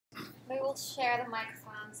we'll share the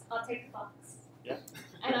microphones. I'll take the box. Yeah.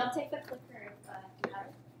 And I'll take the clicker if you have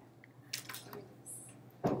it.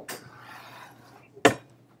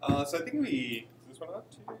 So I think we, is this one up?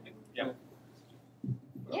 Yeah.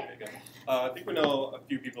 Yeah. Okay, good. I think we know a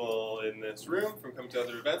few people in this room from coming to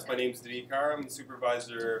other events. My name is Denis Carr. I'm the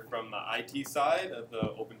supervisor from the IT side of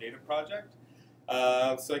the Open Data Project.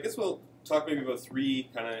 So I guess we'll talk maybe about three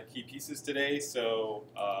kind of key pieces today. So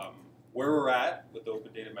where we're at with the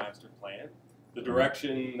Open Data Master Plan, the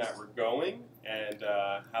direction that we're going, and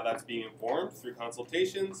how that's being informed through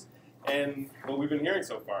consultations, and what we've been hearing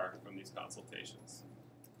so far from these consultations.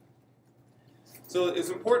 So it's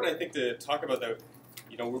important, I think, to talk about that.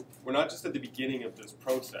 You know, we're not just at the beginning of this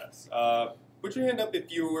process. Put your hand up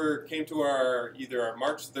if you came to our either our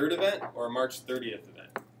March 3rd event or March 30th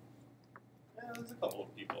event. Yeah, there's a couple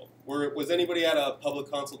of people. Was anybody at a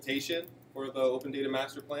public consultation for the Open Data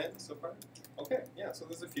Master Plan so far? Okay, yeah, so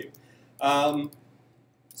there's a few.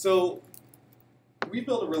 So we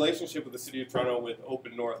built a relationship with the City of Toronto with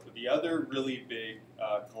Open North, but the other really big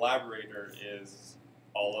collaborator is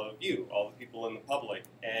all of you, all the people in the public.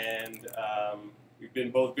 And we've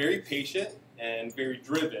been both very patient and very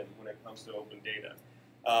driven when it comes to open data.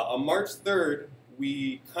 On March 3rd,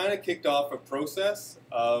 we kind of kicked off a process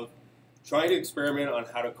of trying to experiment on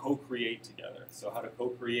how to co-create together. So how to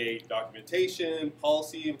co-create documentation,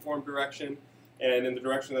 policy-informed direction, and in the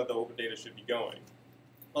direction that the open data should be going.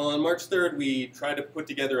 On March 3rd, we tried to put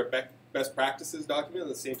together a best practices document at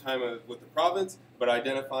the same time with the province, but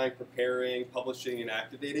identifying, preparing, publishing, and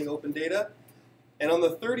activating open data. And on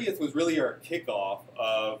the 30th was really our kickoff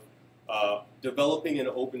of developing an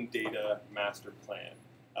open data master plan.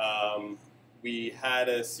 We had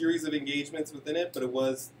a series of engagements within it, but it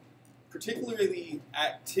was particularly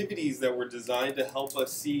activities that were designed to help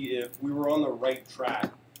us see if we were on the right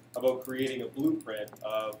track about creating a blueprint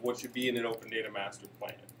of what should be in an open data master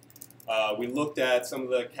plan. We looked at some of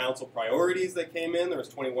the council priorities that came in. There was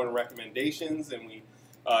 21 recommendations, and we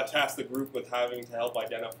tasked the group with having to help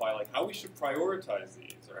identify like how we should prioritize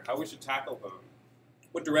these or how we should tackle them,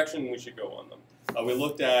 what direction we should go on them. We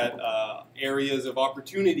looked at areas of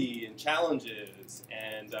opportunity and challenges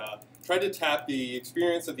and tried to tap the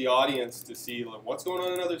experience of the audience to see like, what's going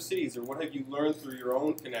on in other cities or what have you learned through your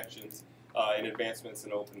own connections in advancements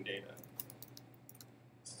in open data.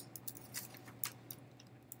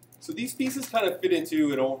 So these pieces kind of fit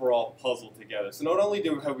into an overall puzzle together. So not only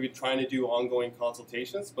have we been trying to do ongoing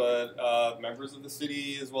consultations, but members of the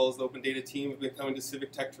city as well as the Open Data team have been coming to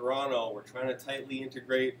Civic Tech Toronto. We're trying to tightly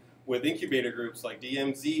integrate with incubator groups like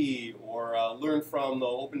DMZ or learn from the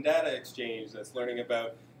Open Data Exchange that's learning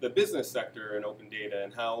about the business sector and open data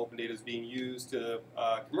and how open data is being used to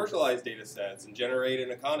commercialize data sets and generate an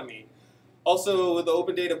economy. Also with the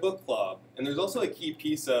Open Data Book Club. And there's also a key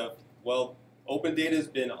piece of, well, open data has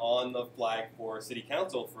been on the flag for City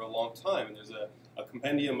Council for a long time, and there's a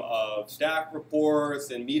compendium of staff reports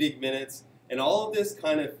and meeting minutes, and all of this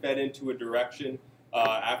kind of fed into a direction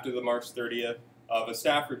after the March 30th of a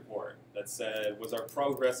staff report that said was our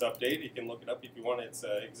progress update. You can look it up if you want. It's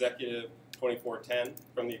Executive 2410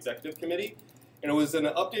 from the Executive Committee, and it was an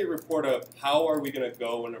update report of how are we going to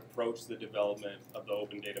go and approach the development of the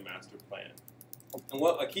Open Data Master Plan. And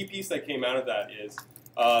what a key piece that came out of that is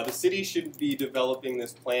the city shouldn't be developing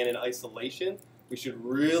this plan in isolation. We should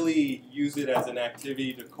really use it as an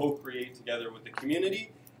activity to co-create together with the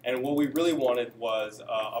community. And what we really wanted was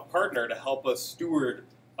a partner to help us steward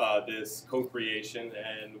this co-creation.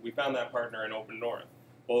 And we found that partner in Open North,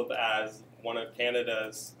 both as one of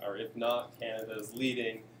Canada's, or if not Canada's,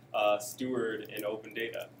 leading steward in open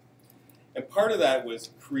data. And part of that was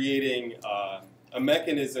creating a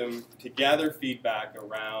mechanism to gather feedback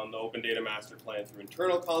around the Open Data Master Plan through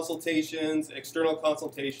internal consultations, external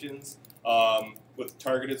consultations with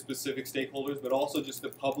targeted specific stakeholders, but also just the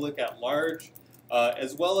public at large,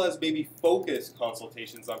 as well as maybe focused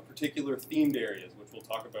consultations on particular themed areas, which we'll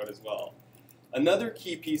talk about as well. Another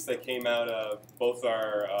key piece that came out of both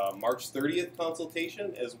our March 30th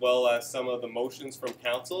consultation as well as some of the motions from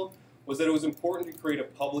Council was that it was important to create a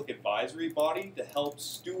public advisory body to help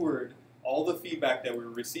steward all the feedback that we're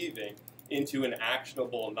receiving into an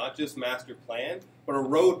actionable, not just master plan, but a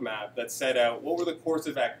roadmap that set out what were the course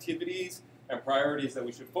of activities and priorities that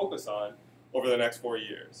we should focus on over the next 4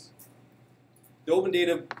 years. The open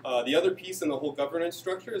data, the other piece in the whole governance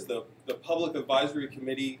structure is the Public Advisory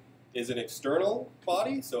Committee is an external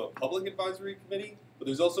body, so a public advisory committee, but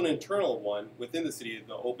there's also an internal one within the city,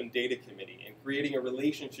 the Open Data Committee, and creating a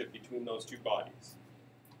relationship between those two bodies.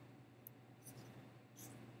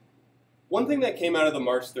 One thing that came out of the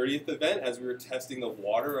March 30th event as we were testing the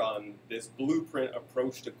water on this blueprint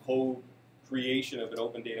approach to creation of an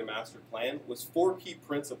open data master plan was 4 key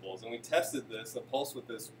principles, and we tested this, the pulse with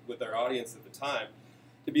this with our audience at the time,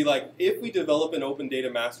 to be like, if we develop an open data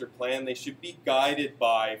master plan, they should be guided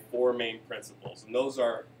by 4 main principles, and those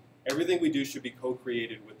are everything we do should be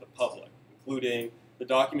co-created with the public, including the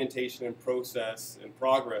documentation and process and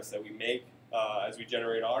progress that we make as we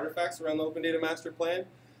generate artifacts around the open data master plan.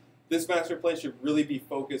 This master plan should really be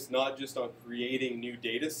focused not just on creating new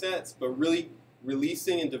data sets, but really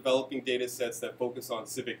releasing and developing data sets that focus on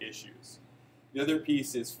civic issues. The other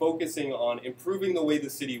piece is focusing on improving the way the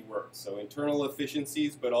city works, so internal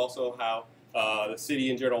efficiencies, but also how the city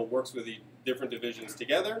in general works with the different divisions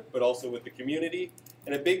together, but also with the community.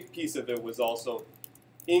 And a big piece of it was also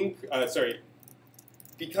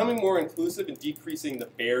becoming more inclusive and decreasing the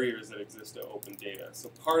barriers that exist to open data. So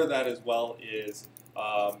part of that as well is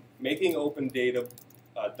making open data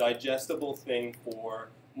a digestible thing for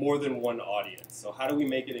more than one audience. So how do we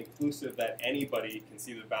make it inclusive that anybody can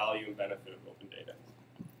see the value and benefit of open data?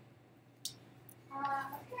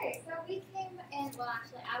 Okay, so we came in, well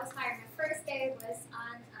actually I was hired, my first day was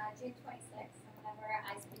on June 26th, and whenever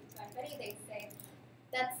I speak to anybody they say,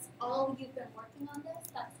 that's all you've been working on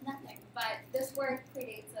this? That's nothing. But this work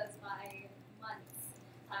predates us by months,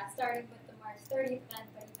 starting with the March 30th event,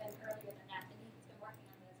 but even earlier than that. Denis has been working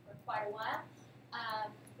on this for quite a while,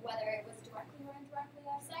 whether it was directly or indirectly,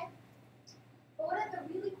 I'd say. But one of the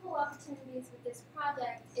really cool opportunities with this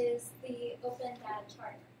project is the Open Data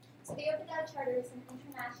Charter. So the Open Data Charter is an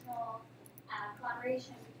international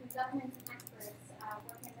collaboration between governments and experts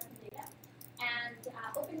working on open data. And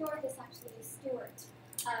Open North is actually a steward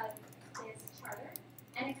of this charter.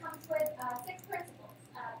 And it comes with 6 principles.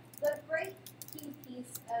 The great key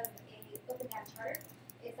piece of an Open Data Charter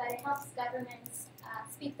is that it helps governments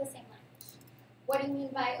speak the same language. What do you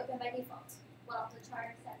mean by open by default? Well, the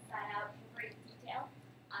charter sets that out in great detail.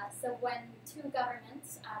 So when 2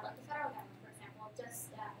 governments, like the federal government, for example,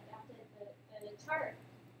 just adopted the charter,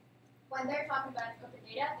 when they're talking about open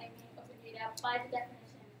data, they mean open data by the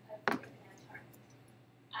definition of the Open Data Charter.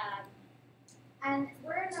 And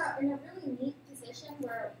we're in a really neat position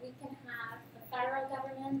where we can have the federal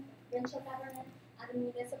government, the provincial government, and the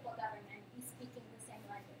municipal government be speaking the same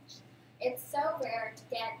language. It's so rare to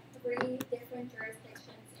get 3 different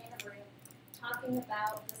jurisdictions in a room talking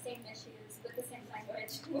about the same issues with the same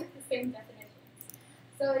language, with the same definitions.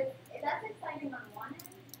 So that's exciting on one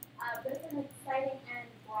end, but it's an exciting end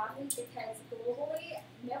broadly because globally,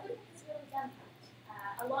 nobody has really done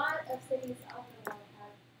that. A lot of cities all over the world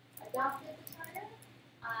have adopted the charter,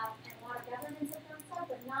 and a lot of governments have done so,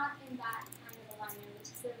 but not in that kind of alignment,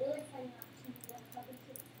 which is a really exciting opportunity for the public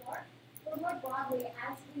to explore. But more broadly,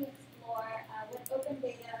 as we explore what open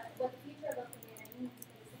data, what the future of open data means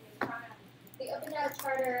for the city of Toronto, the Open Data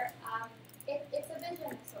Charter, it's a vision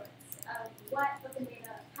of sorts of what open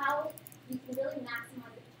data, how you can really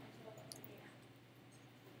maximize the potential of open data.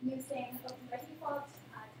 Using open by default,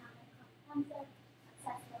 common comprehensive,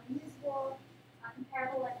 accessible and usable,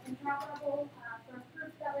 comparable and interoperable for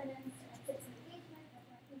improved governance and citizen engagement and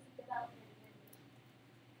for inclusive development and innovation.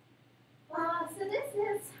 So this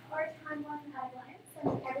is our timeline at a glance,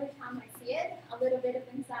 and every time I see it, a little bit of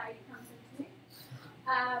anxiety comes into me.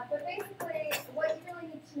 But basically, what you really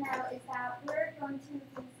need to know is that we're going to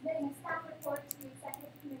be submitting a staff report to the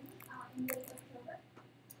executive committee in late October.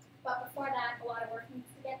 But before that, a lot of work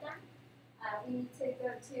needs to get done. We need to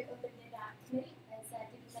go to Open Data Committee, as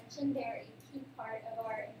Denis mentioned, they're a key part of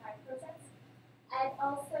our entire process. It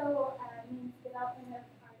also means development of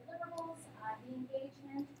our deliverables, the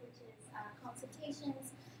engagement, which is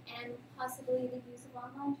consultations, and possibly the use of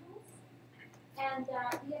online tools. And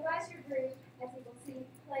the advisory group, as you will see,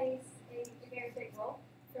 plays a very big role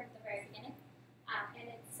from the very beginning. And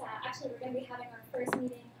it's actually, we're going to be having our first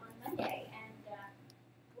meeting on Monday, and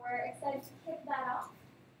we're excited to kick that off.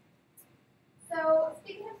 So,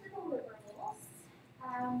 speaking of the deliverables,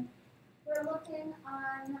 we're looking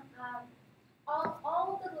on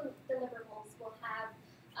all of the deliverables will have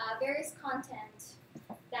various content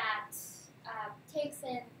that takes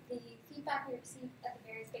in the feedback we received at the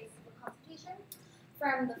various phases of the consultation,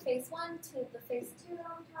 from the phase 1 to the phase 2 that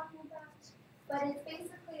I'm talking about. But it's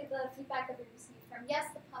basically the feedback that we received from,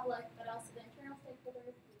 yes, the public, but also the internal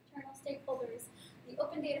stakeholders, the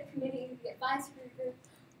Open Data Committee, the advisory group.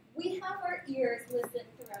 We have our ears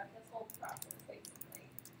listened throughout this whole process,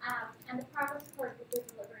 basically. And the progress report will be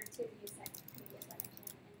delivered to the executive committee, as I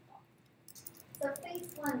mentioned, in the fall. So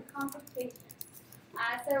phase 1, consultation.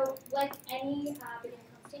 So like any beginning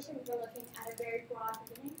consultation, we were looking at a very broad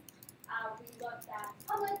beginning. We looked at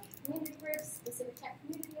public, community groups, the civic tech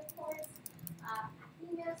community, of course,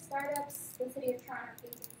 academia, startups, the City of Toronto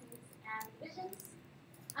agencies, and the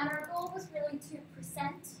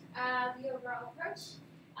present the overall approach.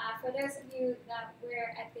 For those of you that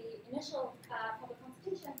were at the initial public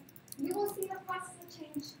consultation, you will see the process of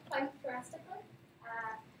change quite drastically.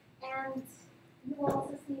 And you will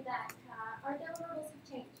also see that our deliverables have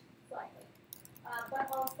changed slightly. But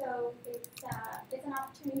also, it's an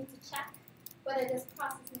opportunity to check whether this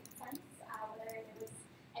process makes sense, whether there was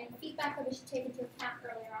any feedback that we should take into account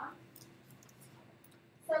earlier on.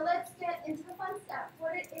 So let's get into the fun stuff.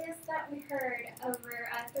 What it is that we heard over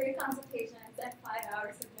 3 consultations and 5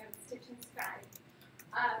 hours of notes to transcribe.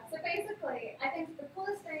 So basically, I think the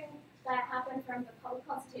coolest thing that happened from the public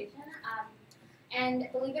consultation, and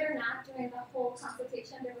believe it or not, during the whole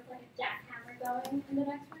consultation, there was like a jackhammer going in the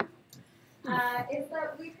next room, is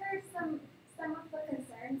that we heard some of the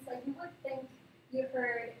concerns. Like you would think you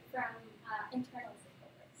heard from internal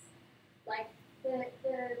stakeholders, like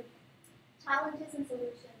the challenges and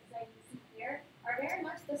solutions that you see here are very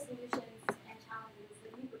much the solutions and challenges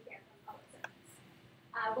that you would hear from public servants.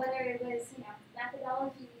 Whether it was,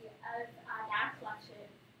 methodology of data collection,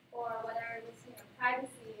 or whether it was,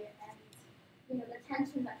 privacy and, the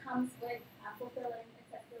tension that comes with fulfilling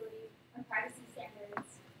accessibility and privacy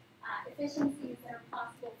standards, efficiencies that are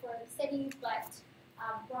possible for the city, but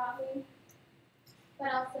broadly, but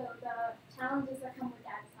also the challenges that come with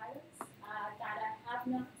data silos, data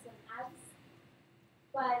have-nots and haves.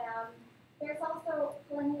 But there's also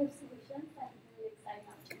plenty of solutions and really exciting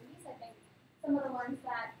opportunities. I think some of the ones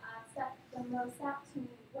that stuck the most out to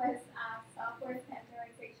me was software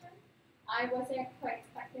standardization. I wasn't quite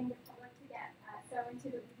expecting the public to get so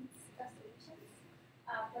into the weeds of solutions,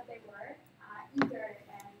 but they were eager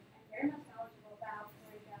and very much knowledgeable about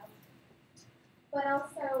where to go. But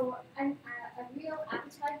also a real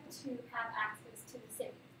appetite to have access to the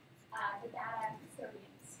city, the data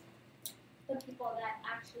custodians, the people that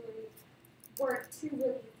actually work to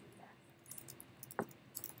release these assets.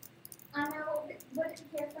 Now, what did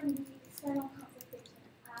we hear from the external consultation?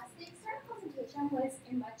 So the external consultation was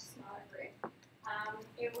a much smaller group.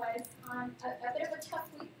 It was on a bit of a tough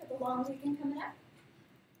week for the long weekend coming up.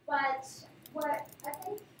 But what I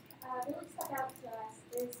think really stuck out to us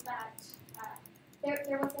is that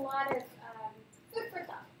there was a lot of food for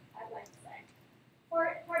thought, I'd like to say.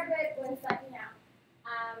 Part of it was that,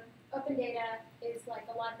 open data is like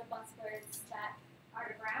a lot of the buzzwords that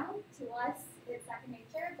are around. To us, it's second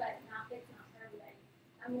nature, but it's not for everybody.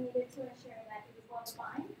 And we needed to ensure that it was well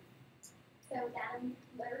defined. So data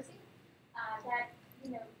literacy, that,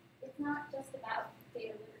 it's not just about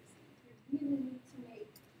data literacy. You really need to make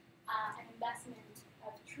an investment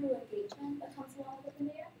of true engagement that comes along with open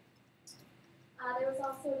data. There was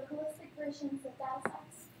also the holistic versions of data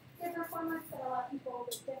sets, different formats that allow people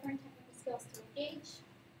with different technical skills to engage.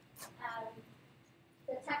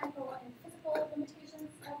 The technical and physical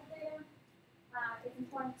limitations of data. It's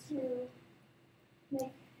important to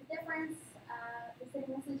make a difference. The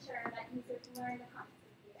city must ensure that users learn the concept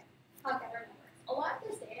of data, how government works. A lot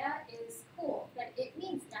of this data is cool, but it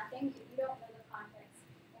means nothing if you don't know the context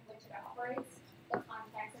in which it operates, the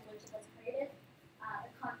context in which it was created,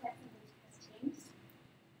 the context in which it was changed.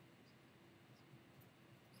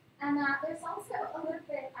 And there's also a little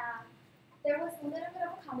bit, there was a little bit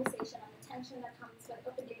of a conversation on the tension that comes with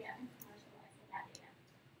open data and commercializing that data.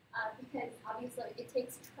 Because obviously it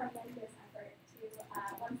takes tremendous effort to,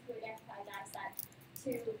 once you identify a data set,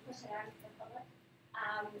 to push it out into the public.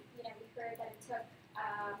 We heard that it took,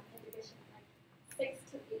 in addition, like 6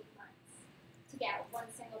 to 8 months to get one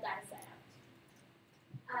single data set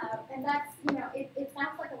out. And that's, it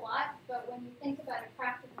sounds like a lot, but when you think about it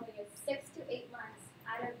practically, it's 6 to 8 months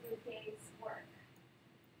out of your day's work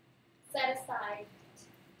set aside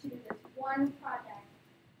to do this one project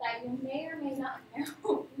that you may or may not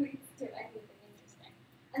know leads to anything interesting.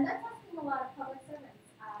 And that's asking a lot of public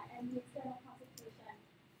servants and the external consultation.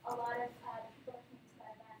 A lot of the people that came to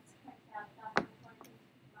that event pointed out that that's important thing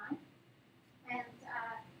to keep in mind. And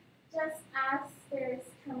just as there's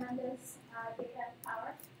tremendous data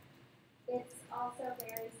power, it's also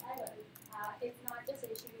very siloed. It's not just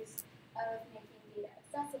issues of making data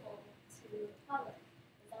accessible to the public.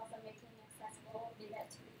 It's also making accessible data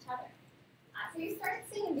to each other. So you start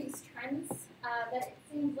seeing these trends that it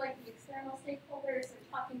seems like the external stakeholders are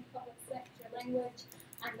talking public sector language,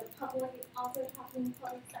 and the public is also talking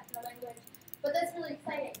public sector language. But that's really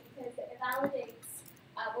exciting because it validates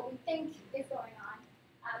what we think is going on.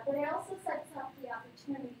 But it also sets up the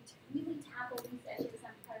opportunity to really tackle these issues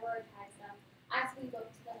and prioritize them as we look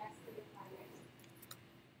to the next 3 to 5 years.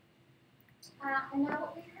 And now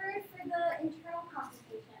what we heard for the internal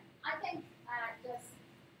consultation, I think just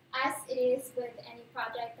as it is with any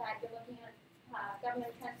project that you're looking at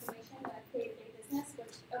government transformation or day-to-day business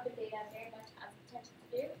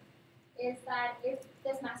is that if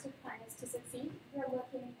this master plan is to succeed, we're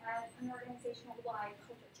looking at an organizational-wide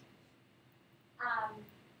culture change.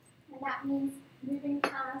 And that means moving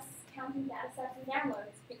past counting data sets and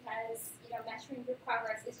downloads because measuring your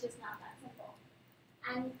progress is just not that simple.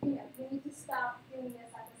 And you need to stop doing this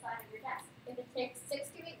at the side of your desk. If it takes 6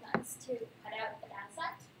 to 8 months to cut out the data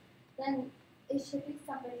set, then it should be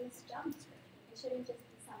somebody's job description. It shouldn't just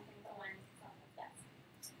be something that lands on the desk.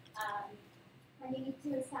 And you need to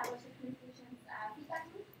establish a communications feedback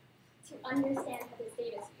loop to understand how this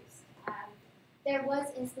data is used. There was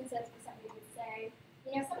instances where somebody would say,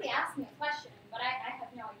 somebody asked me a question, but I have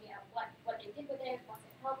no idea what they did with it. Was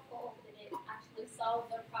it helpful? Did it actually solve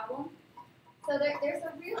the problem? So there's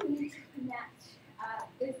a real need to connect.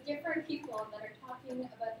 There's different people that are talking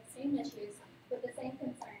about the same issues with the same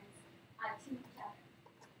concerns to each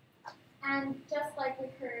other. And just like we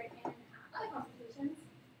heard in other consultations,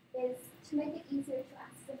 is to make it easier to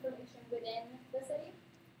access information within the city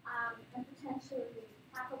and potentially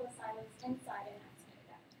tackle the silos inside and outside of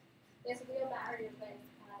government. There's a real barrier with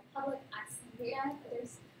public access to data.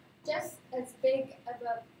 There's just as big of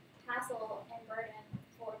a hassle and burden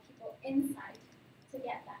for people inside to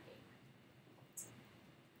get that data.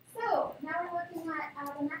 So now we're looking at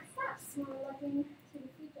the next steps. We're looking to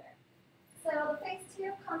the future. So phase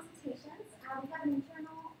 2 consultations. We have an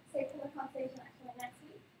internal stakeholder consultation actually next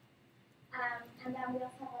week. And then we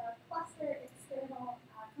also have a cluster external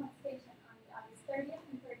consultation on the August 30th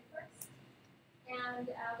and 31st. And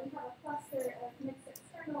we have a cluster of mixed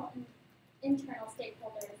external and internal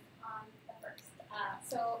stakeholders on the 1st.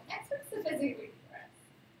 So next week's a busy week for us,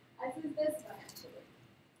 as is this one actually.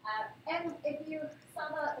 And if you saw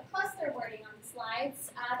the cluster wording on the slides,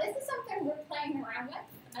 this is something we're playing around with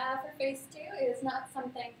for phase 2. It is not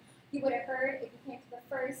something you would have heard if you came to the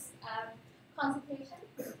first consultation.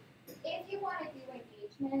 If you want to do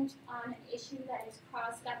engagement on an issue that is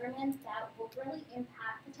cross-government that will really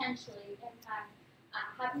potentially impact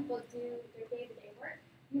how people do their day-to-day work,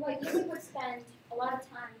 you ideally would spend a lot of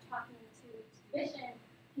time talking to division,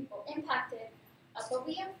 people impacted, but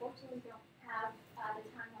we unfortunately don't have the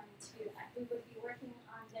timeline to do that. We would be working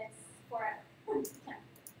on this forever.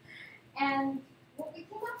 And what we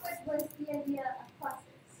came up with was the idea of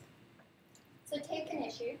clusters. So take an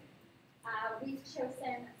issue. We've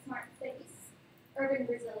chosen smart cities, urban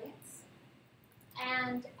resilience,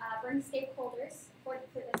 and bring stakeholders, for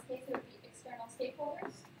this case it would be external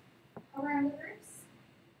stakeholders, around the groups.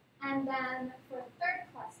 And then for the third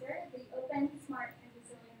cluster, the open, smart, and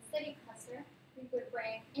resilient city cluster, we would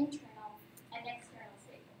bring internal and external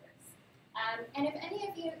stakeholders. And if any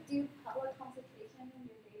of you do public consultation in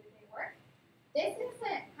your day-to-day work, this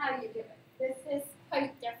isn't how you do it. This is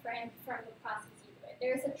quite different from the process you do it.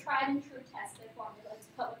 There's a tried and true tested formula to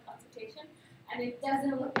public consultation, and it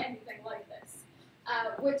doesn't look anything like this,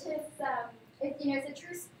 which is, it's a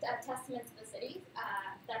true testament to the city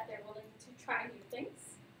that they're willing to try new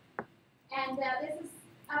things. And this is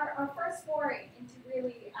our first foray into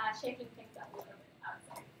really shaking things up a little bit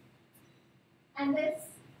outside. And this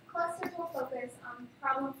clusters will focus on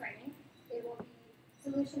problem framing. It will be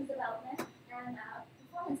solutions development and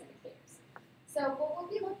performance indicators. So what we'll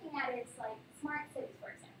be looking at is like smart cities, for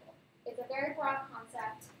example. It's a very broad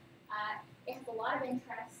concept. It has a lot of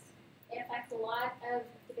interest. It affects a lot of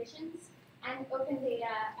divisions. And open data,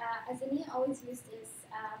 as Denis always used this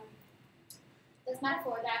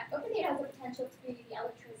metaphor, that open data has the potential to be the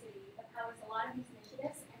electricity that powers a lot of these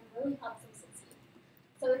initiatives and really helps them succeed.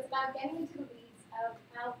 So it's about getting into the weeds of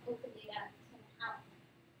how open data can help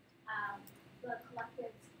the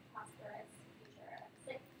collective prosperous future of the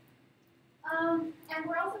city. And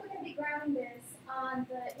we're also going to be grounding this on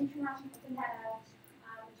the international open data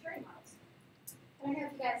maturity models. I don't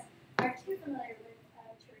know if you guys are too familiar with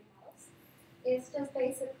maturity models. It's just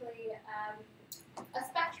basically a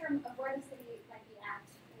spectrum of where the city might be at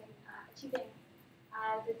in achieving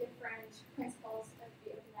the different principles of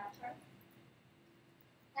the Open Data Charter.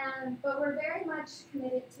 But we're very much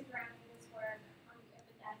committed to grounding this work on the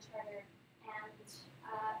Open Data Charter and,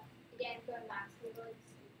 again, going back to the ability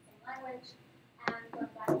to speak the same language and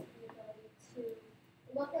going back to the ability to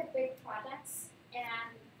look at big projects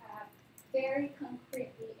and very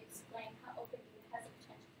concretely explain how open data has a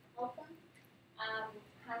potential to help them,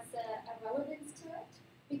 has a relevance to it.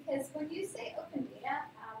 Because when you say open data,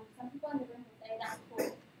 some people in the room will say that's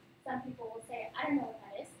cool. Some people will say, I don't know what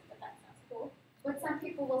that is, but that sounds cool. But some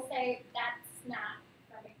people will say, that's not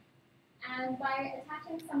for me. And by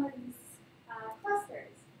attaching some of these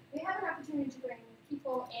clusters, we have an opportunity to bring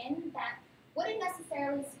people in that wouldn't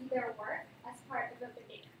necessarily see their work as part of open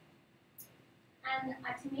data. And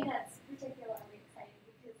to me, that's particularly exciting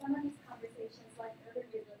because some of these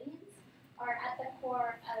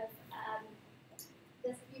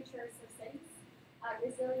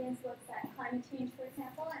audience looks at climate change, for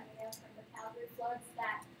example, and we know from the Calgary floods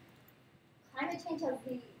that climate change has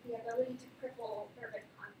the ability to cripple urban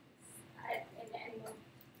economies in any moment.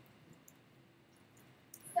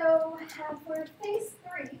 So for phase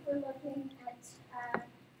 3, we're looking at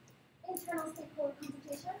internal stakeholder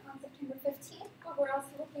consultation on September 15th, but we're also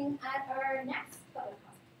looking at our next public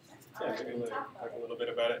consultation. Yeah, talk a little bit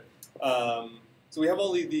about it. So we have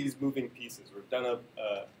all these moving pieces. We've done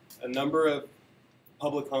a number of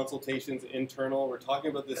public consultations internal. We're talking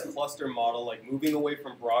about this cluster model, like moving away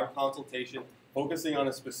from broad consultation, focusing on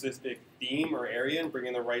a specific theme or area and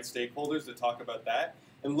bringing the right stakeholders to talk about that,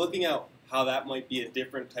 and looking at how that might be a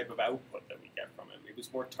different type of output that we get from it. Maybe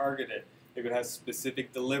it's more targeted. Maybe it has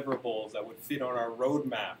specific deliverables that would fit on our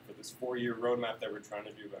roadmap for this 4-year roadmap that we're trying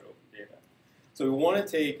to do about open data. So we want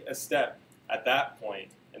to take a step at that point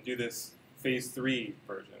and do this phase 3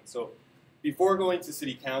 version. So before going to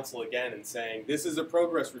City Council again and saying, this is a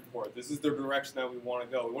progress report, this is the direction that we want to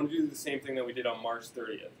go, we want to do the same thing that we did on March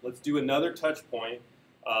 30th. Let's do another touch point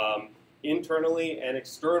internally and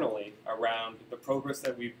externally around the progress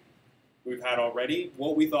that we've had already,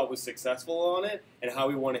 what we thought was successful on it, and how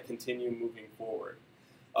we want to continue moving forward.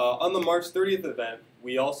 On the March 30th event,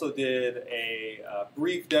 we also did a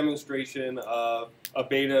brief demonstration of a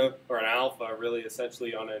beta, or an alpha, really,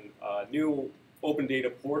 essentially on a new open data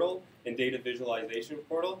portal and data visualization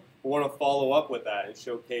portal. We want to follow up with that and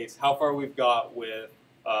showcase how far we've got with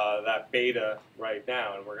that beta right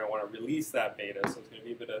now, and we're going to want to release that beta, so it's going to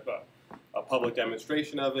be a bit of a public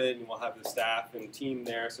demonstration of it, and we'll have the staff and team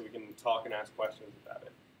there so we can talk and ask questions about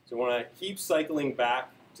it. So we want to keep cycling back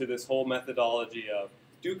to this whole methodology of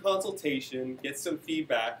do consultation, get some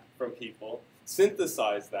feedback from people,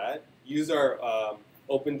 synthesize that, use our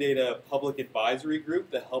open data public advisory group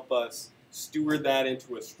to help us steward that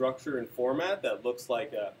into a structure and format that looks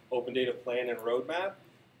like an open data plan and roadmap,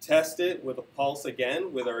 test it with a pulse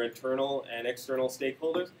again with our internal and external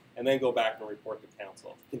stakeholders, and then go back and report to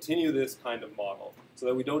council. Continue this kind of model so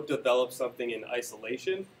that we don't develop something in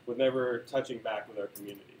isolation with never touching back with our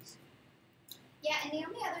communities. Yeah, and the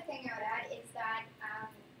only other thing I would add is that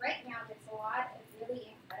right now there's a lot of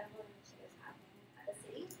really incredible initiatives happening at the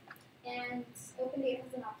city, and open data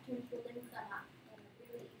has an opportunity to link them up in a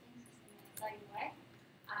really interesting and exciting way.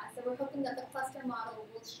 So we're hoping that the cluster model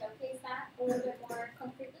will showcase that a little bit more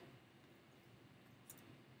concretely.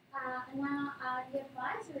 And now the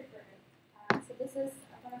advisory group. So this is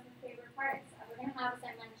one of the favorite parts. We're going to have, as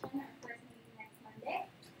I mentioned, our first meeting next Monday.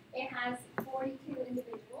 It has 42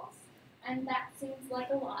 individuals, and that seems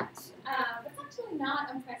like a lot. But it's actually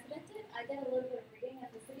not unprecedented. I did a little bit of reading,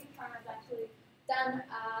 and the City of Toronto has actually done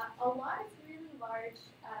a lot of really large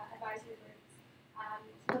advisory groups.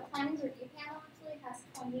 The Planning Review Panel actually has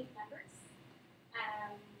 28 members.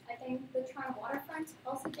 I think the Toronto Waterfront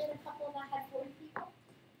also did a couple that had 40 people.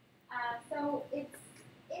 So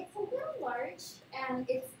it's a little large, and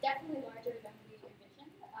it's definitely larger than we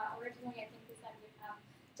envisioned. Originally, I think we said we'd have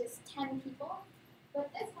just 10 people, but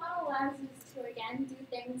this model allows us to, again, do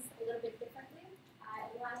things a little bit differently.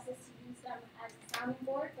 It allows us to use them as a sounding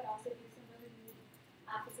board, but also do some really neat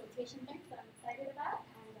facilitation things that I'm excited about,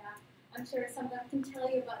 and I'm sure someone can tell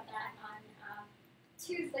you about that on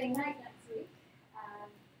Tuesday night next week,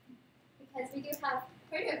 because we do have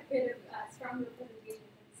quite a bit of strong representation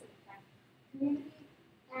from the Civic Tech community,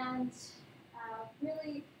 and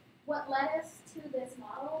really what led us to this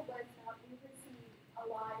model was that we received a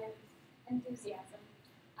lot of enthusiasm,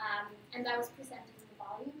 and that was presented in the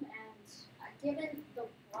volume, and given the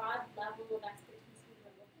broad level of expertise we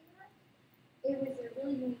were looking at, it was a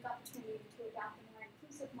really unique opportunity to adopt a more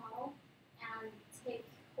inclusive model and take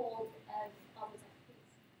hold of all those expertise.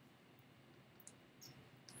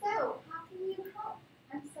 So, how can you help?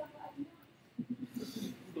 I'm so glad you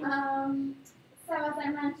asked. So, as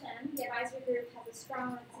I mentioned, the advisory group has a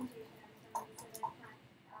strong representation of the Civic Tech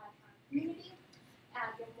community.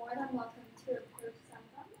 You're more than welcome to approach some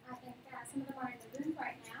of them. I think some of them are in the room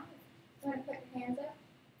right now. You want to put your hands up?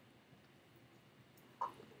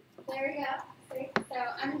 There you go. See? So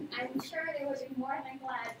I'm sure they would be more than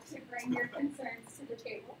glad to bring your concerns to the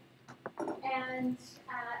table. And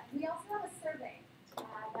we also have a survey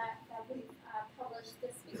that we published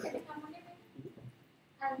this week. I think on Monday, maybe?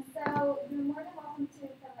 And so you're more than welcome to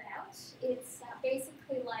fill it out. It's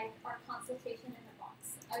basically like our consultation in a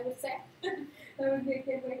box, I would say. That would be a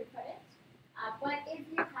good way to put it. But if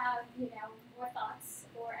you have, more thoughts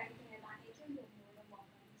or anything of that nature, you're more than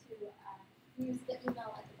welcome to use the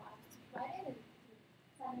email at the bottom to provide it, and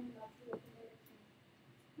send an email to the community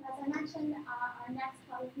team. As I mentioned, our next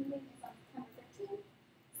public meeting is on September 15th,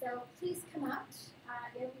 so please come out.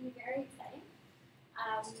 It'll be very exciting.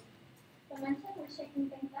 So mentioned we're shaking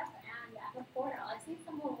things up, and at the portal, I've seen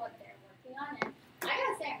some of what they're working on, and I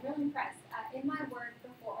gotta say, I'm really impressed. In my work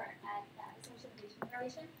before at the Social Innovation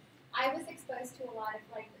Federation, I was exposed to a lot of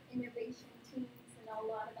like the innovation teams and a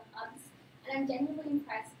lot of the hubs, and I'm genuinely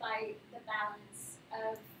impressed by the balance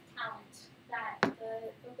of talent that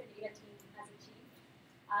the open data team has achieved.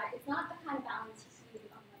 It's not the kind of balance you see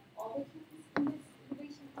on like all the teams in this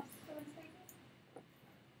innovation sort of spaces.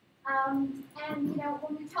 And you know,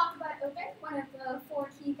 when we talk about open, one of the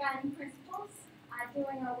 4 key guiding principles,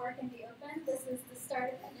 doing our work in the open, this is the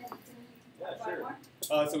start of it, and Denis, you can talk about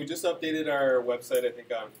more. So we just updated our website, I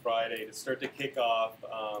think, on Friday to start to kick off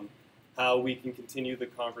how we can continue the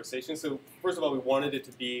conversation. So first of all, we wanted it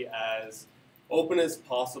to be as open as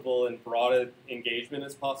possible and broad engagement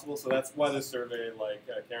as possible. So that's why the survey, like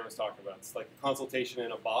Karen was talking about, it's like a consultation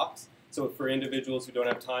in a box. So for individuals who don't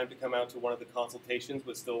have time to come out to one of the consultations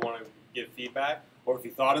but still want to give feedback, or if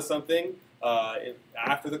you thought of something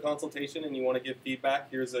after the consultation and you want to give feedback,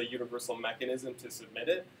 here's a universal mechanism to submit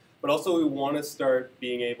it. But also we want to start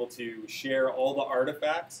being able to share all the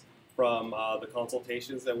artifacts from the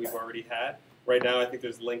consultations that we've already had. Right now I think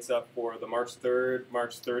there's links up for the March 3rd,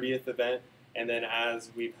 March 30th event, and then as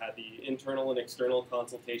we've had the internal and external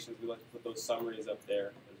consultations, we like to put those summaries up there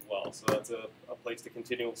as well. So that's a place to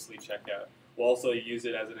continuously check out. We'll also use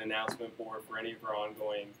it as an announcement board for any of our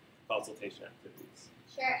ongoing consultation activities.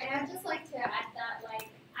 Sure, and I'd just like to add that, like,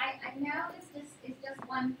 I know this is just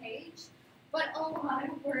one page, but a lot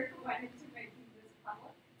of work went into making this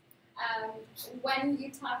public. When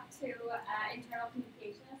you talk to internal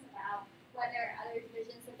communications about whether other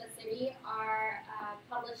divisions of the city are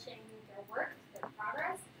publishing their work, their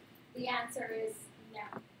progress, the answer is no.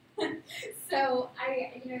 So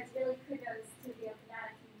it's really kudos to the open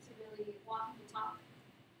data team to really walk the talk.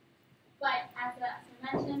 But as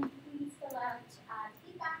I mentioned, please fill out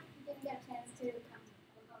feedback if you didn't get a chance to come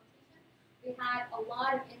to the conversation. We had a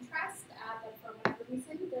lot of interest, but for whatever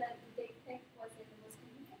reason, the date pick wasn't the most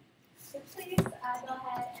convenient. So please go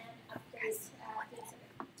ahead and update the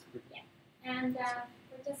survey. Yeah. And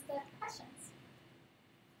for just the questions.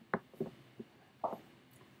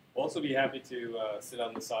 We'll also be happy to sit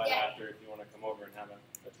on the side after if you want to come over and have a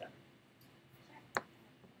chat.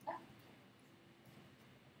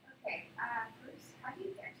 Okay, Bruce, how do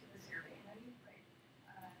you get to the survey? I know you put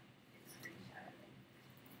a screenshot of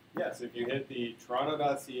it. Yeah, so if you hit the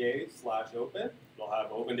toronto.ca/open, you'll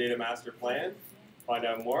have Open Data Master Plan. Find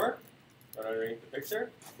out more, right underneath the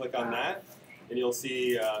picture. Click on that, and you'll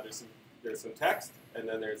see there's some text, and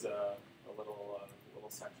then there's a little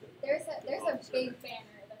section. There's a big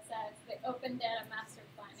banner that says the Open Data Master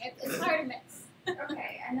Plan. It's hard to miss.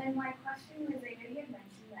 Okay, and then my question was, I know you had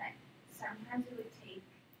mentioned that sometimes it would take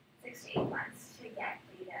 6 to 8 months to get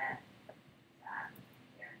data out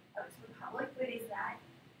to the public, but is that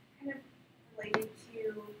kind of related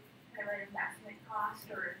to kind of an investment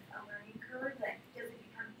cost or a learning curve that does it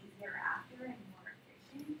become easier after and more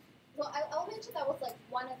efficient? Well, I'll mention that was like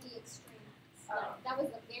one of the extremes. Like, that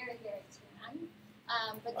was the very, very extreme end.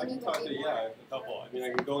 But then I can talk to a couple. I mean,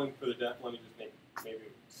 I can go in for the depth. Let me just make maybe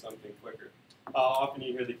something quicker. Often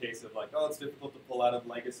you hear the case of like, oh, it's difficult to pull out of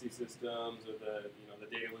legacy systems, or the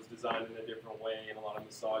data was designed in a different way, and a lot of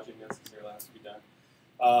massaging necessarily has to be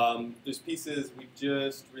done. There's pieces we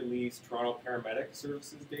just released Toronto Paramedic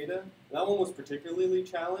Services data. And that one was particularly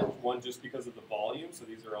challenged. One just because of the volume. So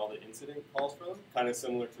these are all the incident calls for them, kind of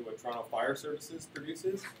similar to what Toronto Fire Services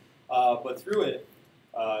produces. But through it.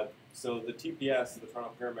 So the TPS, the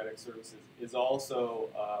Toronto Paramedic Services, is also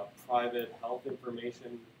private health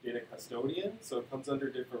information data custodian, so it comes under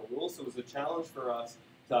different rules. So it was a challenge for us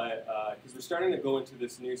because we're starting to go into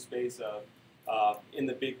this new space of, in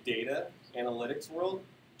the big data analytics world,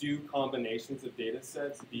 do combinations of data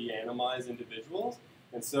sets de-anonymize individuals.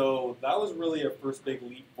 And so that was really a first big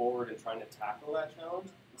leap forward in trying to tackle that challenge.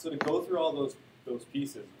 And so to go through all those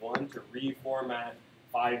pieces, one, to reformat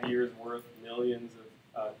 5 years worth, millions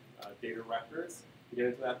of data records to get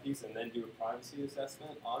into that piece, and then do a privacy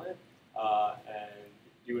assessment on it, and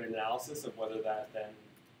do an analysis of whether that then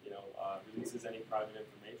releases any private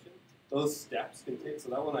information. Those steps can take, so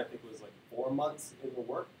that one I think was like 4 months in the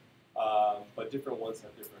work, but different ones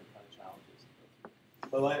have different kind of challenges.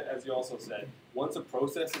 But as you also said, once a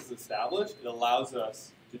process is established, it allows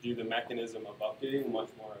us to do the mechanism of updating much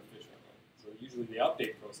more efficiently. So usually the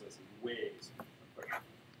update process is way quicker.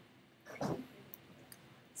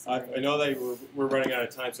 I know that we're running out of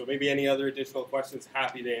time, so maybe any other additional questions,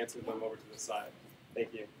 happy to answer them over to the side.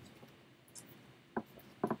 Thank you.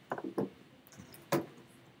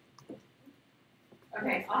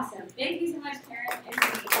 Okay, awesome. Thank you so much, Karen and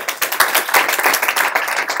Denis.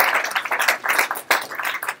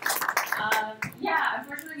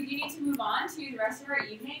 on to the rest of our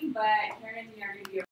evening, but Karen and Dean are going to be